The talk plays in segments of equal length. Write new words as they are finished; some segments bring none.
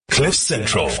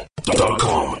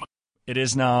CliffCentral.com. It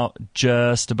is now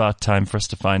just about time for us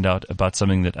to find out about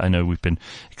something that I know we've been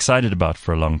excited about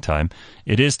for a long time.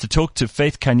 It is to talk to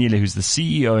Faith Khanyile, who's the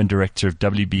CEO and director of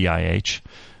WBIH.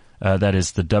 That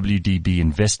is the WDB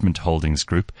Investment Holdings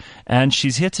Group. And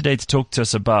she's here today to talk to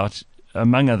us about,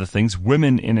 among other things,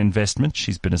 women in investment.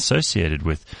 She's been associated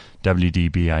with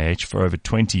WDBIH for over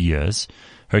 20 years.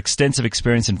 Her extensive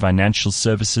experience in financial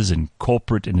services, in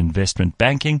corporate and investment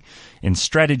banking, in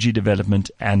strategy development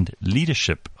and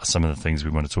leadership are some of the things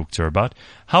we want to talk to her about.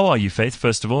 How are you, Faith,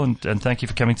 first of all, and thank you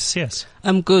for coming to see us.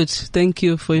 I'm good. Thank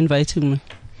you for inviting me.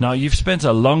 Now, you've spent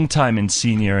a long time in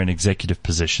senior and executive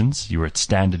positions. You were at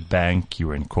Standard Bank. You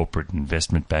were in corporate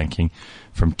investment banking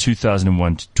from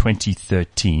 2001 to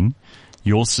 2013.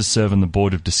 You also serve on the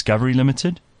board of Discovery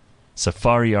Limited,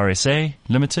 Safari RSA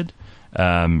Limited,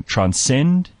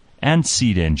 Transcend, and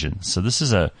Seed Engine. So this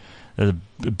is a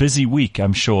busy week,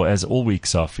 I'm sure, as all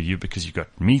weeks are for you, because you've got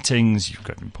meetings, you've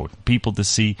got important people to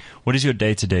see. What is your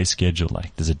day-to-day schedule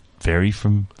like? Does it vary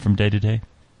from day to day?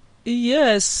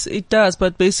 Yes, it does,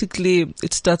 but basically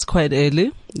it starts quite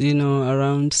early,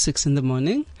 around 6 in the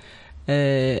morning,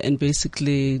 and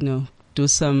basically, do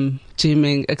some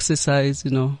gymming, exercise,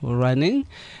 or running.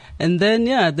 And then,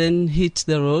 then hit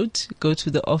the road, go to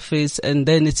the office, and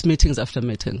then it's meetings after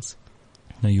meetings.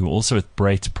 Now, you were also with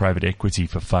Brait Private Equity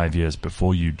for 5 years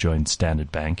before you joined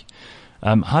Standard Bank.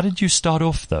 How did you start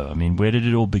off, though? I mean, where did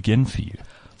it all begin for you?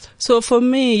 So for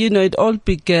me, it all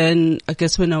began, I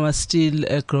guess, when I was still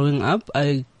growing up.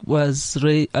 I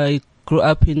grew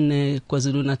up in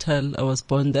KwaZulu-Natal. I was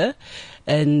born there.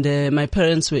 And my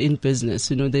parents were in business.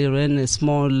 They ran a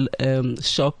small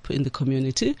shop in the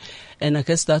community. And I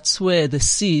guess that's where the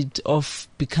seed of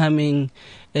becoming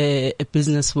a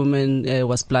businesswoman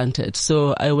was planted.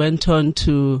 So I went on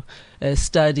to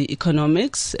study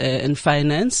economics and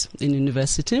finance in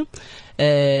university.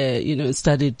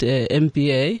 Studied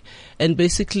MBA. And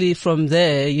basically from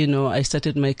there, I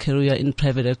started my career in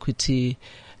private equity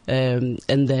and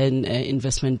then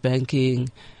investment banking.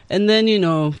 And then,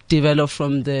 develop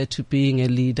from there to being a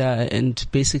leader and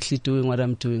basically doing what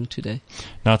I'm doing today.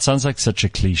 Now, it sounds like such a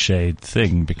cliched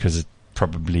thing because it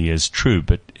probably is true,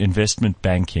 but investment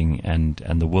banking and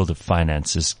the world of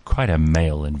finance is quite a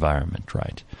male environment,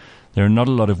 right? There are not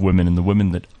a lot of women, and the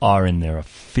women that are in there are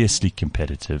fiercely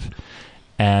competitive.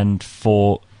 And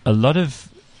for a lot of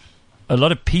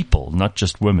people, not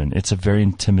just women, it's a very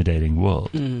intimidating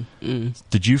world.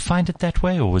 Did you find it that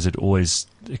way, or was it always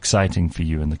exciting for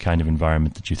you in the kind of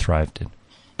environment that you thrived in?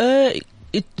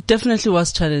 It definitely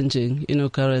was challenging,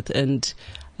 Gareth. And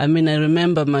I mean, I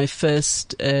remember my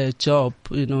first job,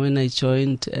 when I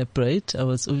joined Brait.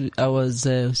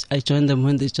 I joined them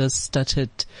when they just started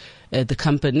the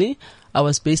company. I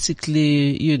was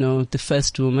basically, the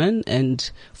first woman,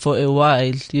 and for a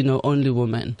while, only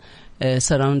woman.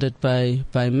 Surrounded by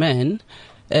men.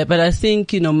 But I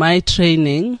think, my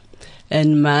training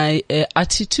and my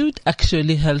attitude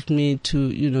actually helped me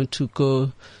to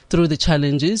go through the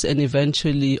challenges and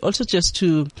eventually also just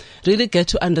to really get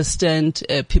to understand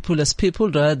people as people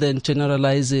rather than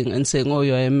generalizing and saying, oh,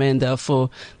 you're a man, therefore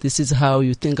this is how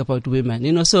you think about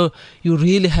women. So you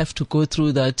really have to go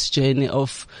through that journey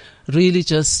of really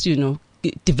just,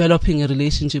 developing a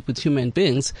relationship with human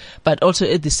beings, but also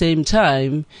at the same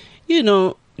time,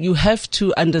 you have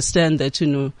to understand that,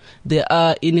 there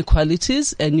are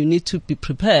inequalities and you need to be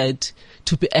prepared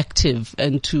to be active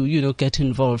and to, get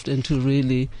involved and to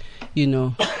really,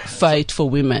 fight for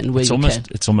women where you can.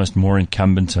 It's almost more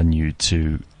incumbent on you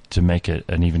to make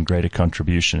an even greater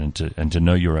contribution and to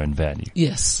know your own value.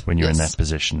 Yes. When you're in that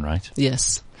position, right?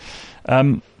 Yes.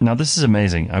 Now, this is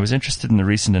amazing. I was interested in the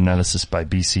recent analysis by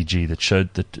BCG that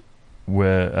showed that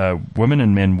where women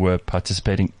and men were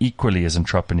participating equally as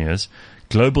entrepreneurs,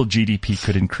 global GDP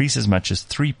could increase as much as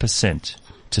 3%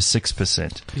 to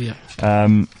 6%. Yeah.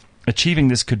 Achieving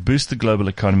this could boost the global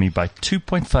economy by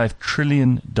 $2.5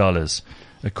 trillion,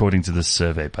 according to this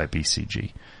survey by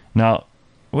BCG. Now,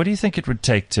 what do you think it would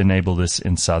take to enable this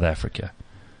in South Africa,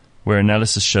 where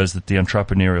analysis shows that the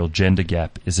entrepreneurial gender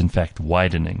gap is in fact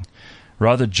widening?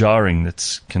 Rather jarring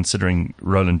that's considering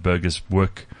Roland Berger's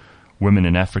work, Women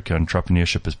in Africa,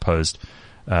 Entrepreneurship has posed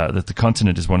that the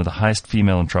continent is one of the highest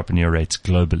female entrepreneur rates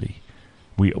globally.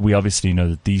 We obviously know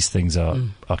that these things are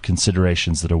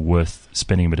considerations that are worth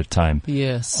spending a bit of time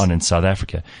on in South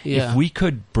Africa. Yeah. If we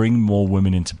could bring more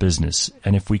women into business,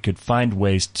 and if we could find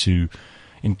ways to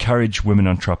encourage women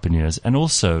entrepreneurs and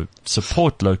also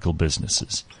support local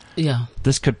businesses,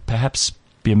 this could perhaps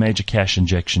be a major cash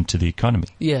injection to the economy.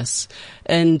 Yes.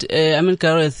 And,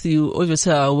 Gareth, you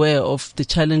obviously are aware of the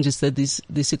challenges that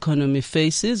this economy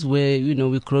faces, where,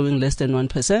 we're growing less than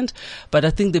 1%. But I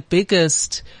think the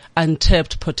biggest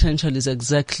untapped potential is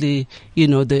exactly,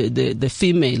 the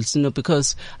females,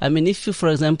 because, if you, for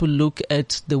example, look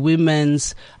at the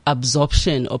women's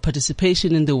absorption or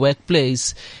participation in the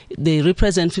workplace, they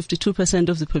represent 52%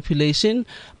 of the population,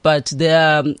 but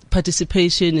their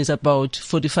participation is about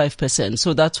 45%.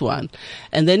 So that's one.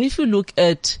 And then if you look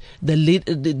at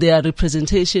their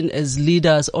representation as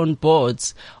leaders on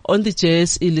boards, on the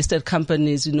JSE listed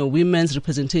companies, women's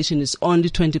representation is only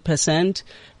 20%,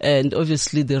 and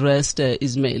obviously the rest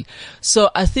is male. So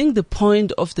I think the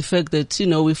point of the fact that,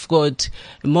 we've got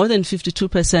more than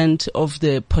 52% of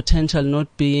the potential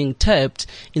not being tapped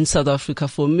in South Africa,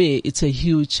 for me, it's a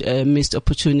huge missed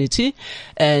opportunity.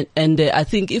 And I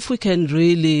think if we can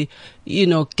really,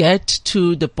 get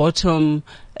to the bottom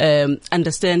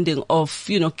understanding of,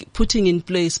 putting in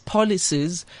place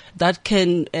policies that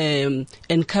can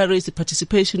encourage the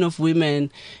participation of women,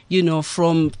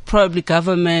 from probably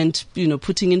government,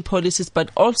 putting in policies, but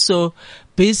also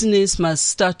business must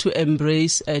start to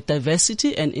embrace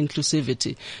diversity and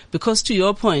inclusivity. Because to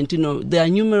your point, there are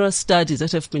numerous studies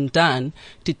that have been done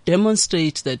to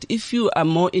demonstrate that if you are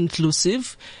more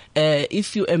inclusive,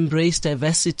 if you embrace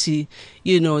diversity,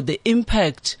 the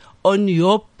impact on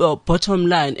your bottom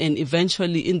line and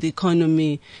eventually in the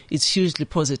economy is hugely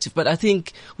positive. But I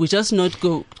think we're just not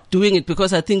doing it,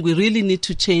 because I think we really need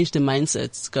to change the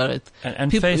mindsets, Gareth.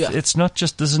 And Faith, it's not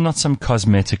just, this is not some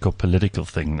cosmetic or political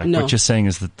thing. What you're saying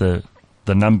is that the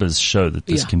numbers show that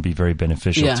this can be very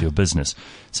beneficial to your business.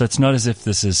 So it's not as if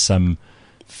this is some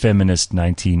feminist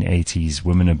 1980s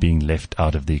women are being left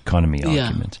out of the economy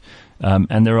argument.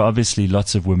 And there are obviously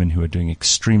lots of women who are doing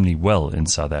extremely well in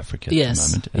South Africa at the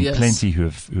moment, and plenty who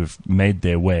have made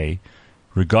their way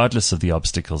regardless of the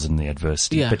obstacles and the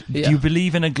adversity. But do you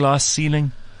believe in a glass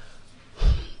ceiling?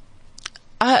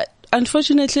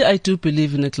 Unfortunately, I do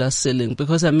believe in a glass ceiling,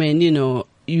 because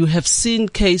you have seen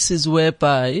cases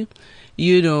whereby,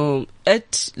 if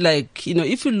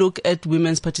you look at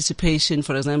women's participation,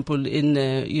 for example, in,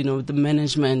 the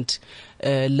management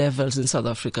levels in South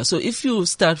Africa. So if you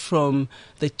start from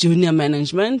the junior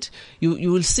management,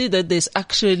 you will see that there's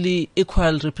actually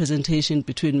equal representation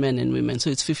between men and women.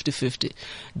 So it's 50-50.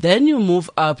 Then you move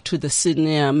up to the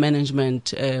senior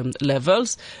management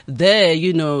levels. There,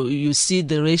 you see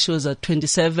the ratios are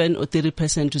 27 or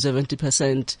 30% to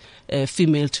 70%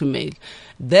 female to male.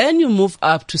 Then you move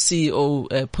up to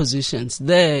CEO positions.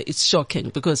 There, it's shocking,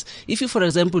 because if you, for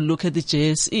example, look at the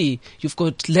JSE, you've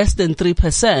got less than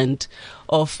 3%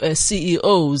 of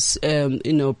CEOs,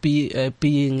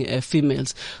 being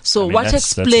females. So what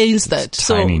explains that? That's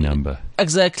a tiny number.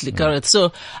 Exactly, correct.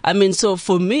 So, so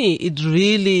for me, it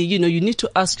really, you need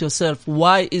to ask yourself,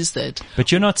 why is that?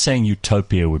 But you're not saying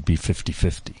utopia would be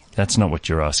 50-50. That's not what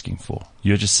you're asking for.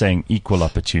 You're just saying equal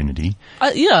opportunity.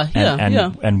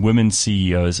 And women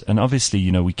CEOs. And obviously,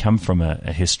 we come from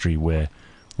a history where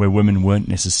women weren't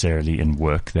necessarily in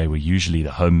work. They were usually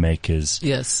the homemakers.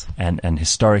 Yes. And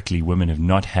historically, women have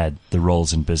not had the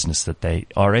roles in business that they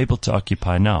are able to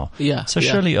occupy now. Yeah. So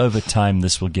surely over time,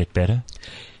 this will get better?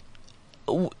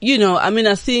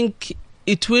 I think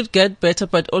it will get better,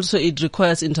 but also it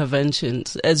requires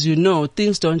interventions. As you know,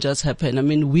 things don't just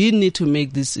happen. We need to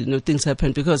make these, things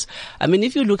happen, because,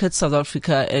 if you look at South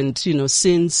Africa and,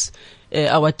 since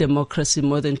our democracy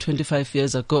more than 25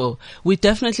 years ago, we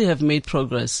definitely have made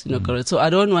progress, correct. So I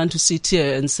don't want to sit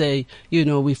here and say,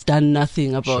 we've done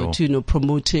nothing about,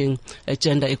 promoting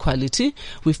gender equality.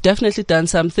 We've definitely done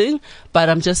something, but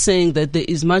I'm just saying that there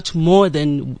is much more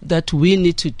than that we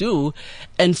need to do.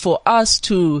 And for us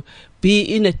to be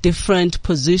in a different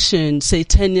position, say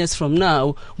 10 years from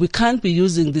now, we can't be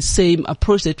using the same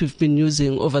approach that we've been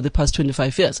using over the past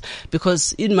 25 years.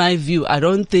 Because in my view, I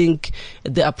don't think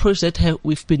the approach that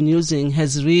we've been using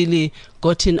has really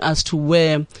gotten us to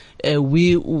where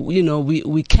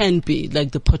we can be,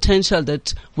 like the potential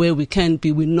that where we can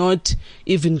be, we're not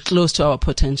even close to our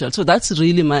potential. So that's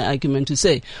really my argument to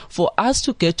say, for us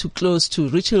to get too close to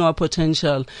reaching our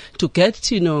potential, to get,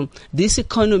 this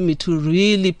economy to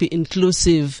really be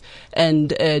inclusive and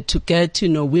to get,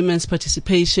 women's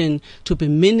participation to be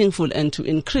meaningful and to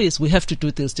increase, we have to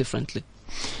do things differently.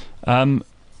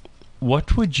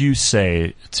 What would you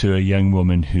say to a young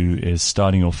woman who is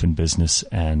starting off in business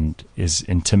and is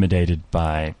intimidated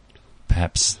by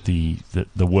perhaps the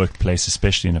workplace,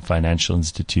 especially in a financial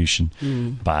institution,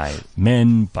 by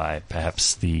men, by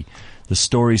perhaps the the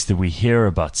stories that we hear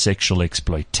about sexual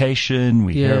exploitation.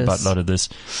 We hear about a lot of this.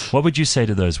 What would you say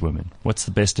to those women? What's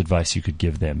the best advice you could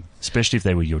give them, especially if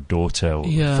they were your daughter or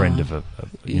a friend of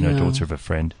daughter of a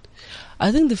friend?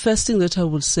 I think the first thing that I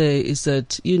would say is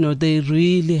that, they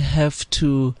really have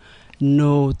to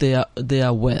know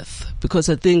their worth, because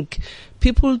I think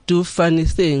people do funny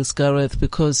things, Gareth,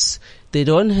 because they've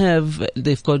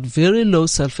got very low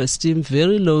self-esteem,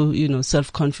 very low,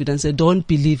 self-confidence. They don't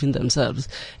believe in themselves.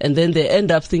 And then they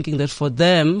end up thinking that for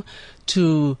them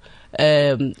to,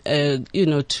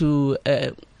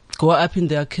 go up in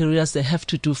their careers, they have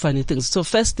to do funny things. So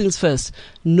first things first,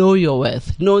 know your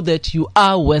worth. Know that you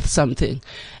are worth something.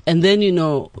 And then,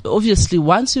 obviously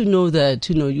once you know that,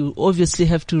 you obviously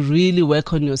have to really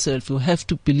work on yourself. You have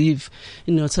to believe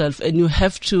in yourself, and you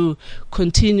have to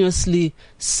continuously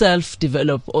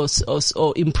self-develop or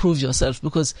improve yourself,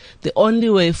 because the only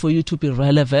way for you to be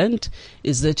relevant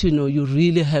is that, you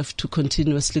really have to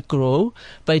continuously grow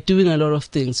by doing a lot of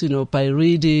things, by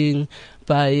reading,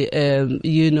 by,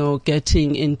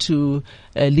 getting into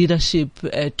leadership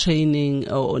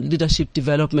training or leadership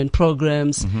development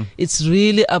programs. Mm-hmm. It's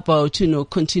really about,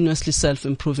 continuously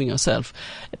self-improving yourself.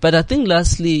 But I think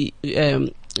lastly,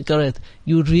 Gareth,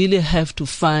 you really have to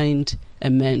find a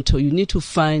mentor. You need to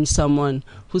find someone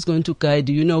who's going to guide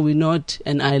you. We're not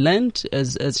an island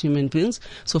as human beings.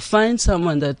 So find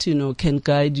someone that, can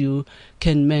guide you,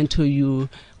 can mentor you,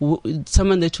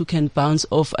 someone that you can bounce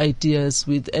off ideas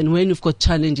with. And when you've got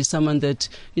challenges, someone that,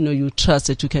 you trust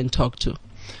that you can talk to.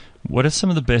 What are some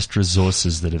of the best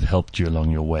resources that have helped you along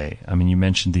your way? I mean, you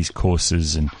mentioned these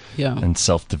courses and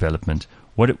self-development.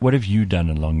 What have you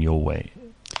done along your way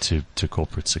to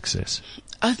corporate success?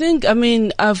 I've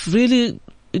really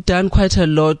done quite a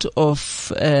lot of,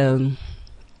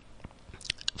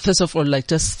 first of all, like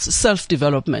just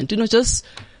self-development, just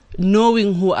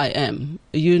knowing who I am,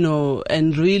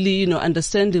 and really,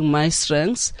 understanding my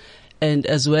strengths and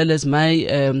as well as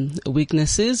my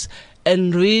weaknesses,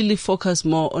 and really focus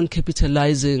more on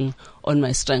capitalizing on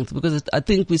my strength, because I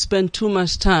think we spend too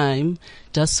much time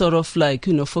just sort of like,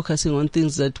 focusing on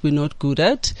things that we're not good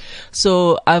at.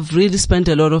 So I've really spent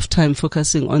a lot of time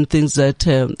focusing on things that,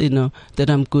 that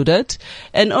I'm good at.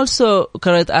 And also,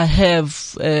 Gareth, I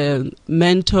have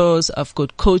mentors, I've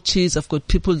got coaches, I've got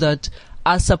people that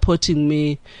are supporting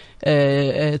me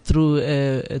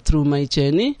through my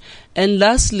journey. And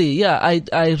lastly,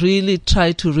 I really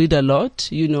try to read a lot.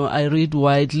 I read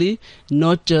widely,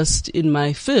 not just in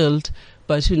my field,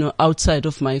 but outside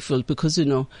of my field, because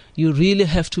you really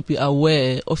have to be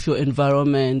aware of your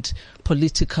environment,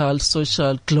 political,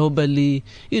 social, globally,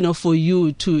 for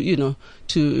you to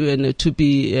to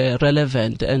be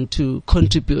relevant and to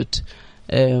contribute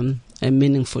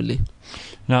meaningfully.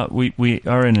 Now, we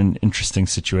are in an interesting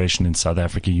situation in South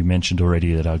Africa. You mentioned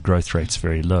already that our growth rate's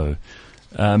very low.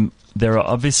 There are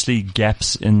obviously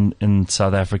gaps in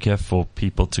South Africa for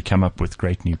people to come up with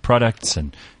great new products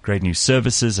and great new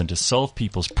services and to solve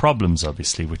people's problems,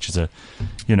 obviously, which is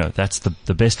that's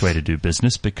the best way to do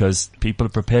business, because people are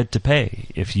prepared to pay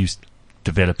if you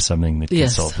develop something that can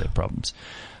solve their problems.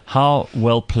 How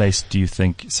well placed do you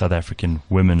think South African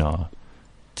women are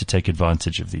to take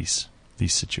advantage of these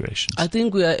situations? I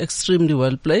think we are extremely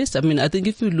well placed. I think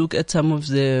if you look at some of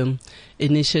the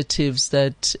initiatives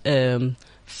that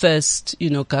first,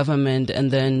 government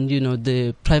and then,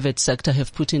 the private sector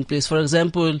have put in place. For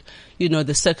example,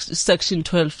 the Section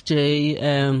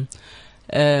 12J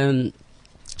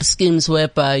schemes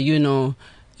whereby,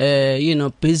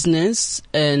 business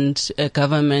and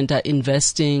government are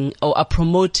investing or are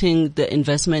promoting the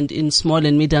investment in small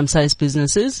and medium-sized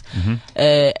businesses. Mm-hmm.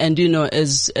 And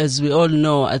as we all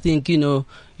know, I think,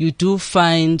 you do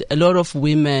find a lot of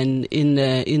women in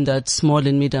that small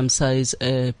and medium-sized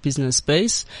business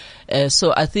space.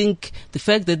 So I think the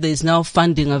fact that there is now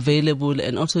funding available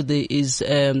and also there is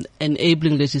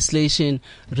enabling legislation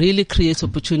really creates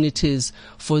opportunities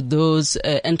for those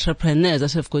entrepreneurs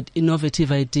that have got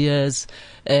innovative ideas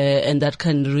and that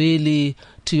can really,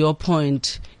 to your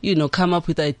point, come up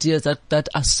with ideas that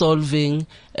are solving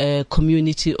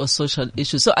community or social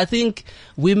issues. So I think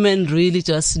women really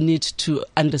just need to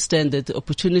understand that the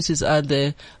opportunities are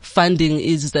there, funding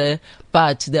is there,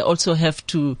 but they also have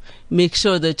to make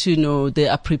sure that, they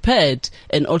are prepared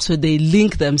and also they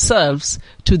link themselves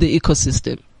to the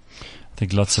ecosystem. I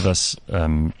think lots of us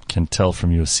can tell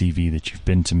from your CV that you've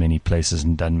been to many places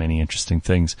and done many interesting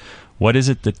things. What is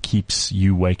it that keeps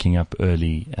you waking up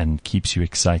early and keeps you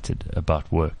excited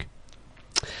about work?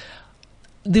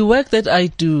 The work that I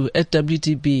do at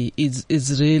WDB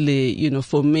is really,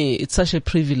 for me, it's such a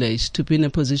privilege to be in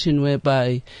a position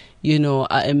whereby,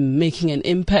 I am making an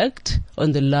impact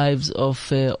on the lives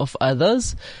of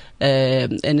others.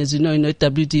 And as you know, at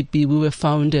WDB, we were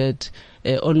founded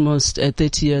almost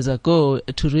 30 years ago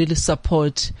to really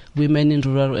support women in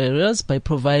rural areas by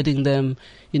providing them,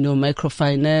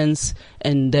 microfinance,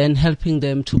 and then helping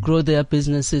them to grow their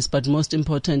businesses, but most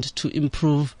important, to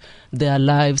improve their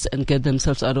lives and get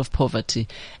themselves out of poverty.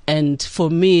 And for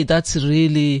me, that's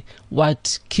really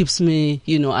what keeps me,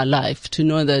 alive, to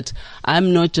know that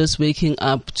I'm not just waking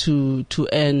up to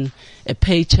earn a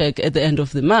paycheck at the end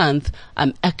of the month.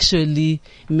 I'm actually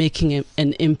making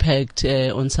an impact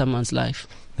on someone's life.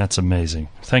 That's amazing.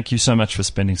 Thank you so much for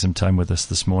spending some time with us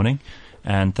this morning,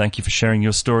 and thank you for sharing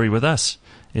your story with us.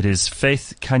 It is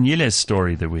Faith Kanyile's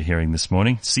story that we're hearing this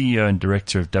morning, CEO and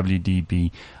Director of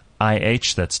WDB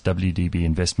IH, that's WDB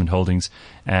Investment Holdings,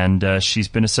 and she's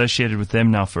been associated with them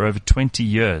now for over 20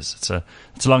 years. It's a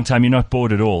long time. You're not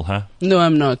bored at all, huh? No,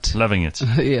 I'm not. Loving it.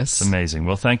 Yes. It's amazing.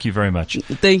 Well, thank you very much.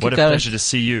 Thank you, What a pleasure to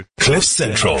see you.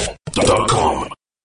 CliffCentral.com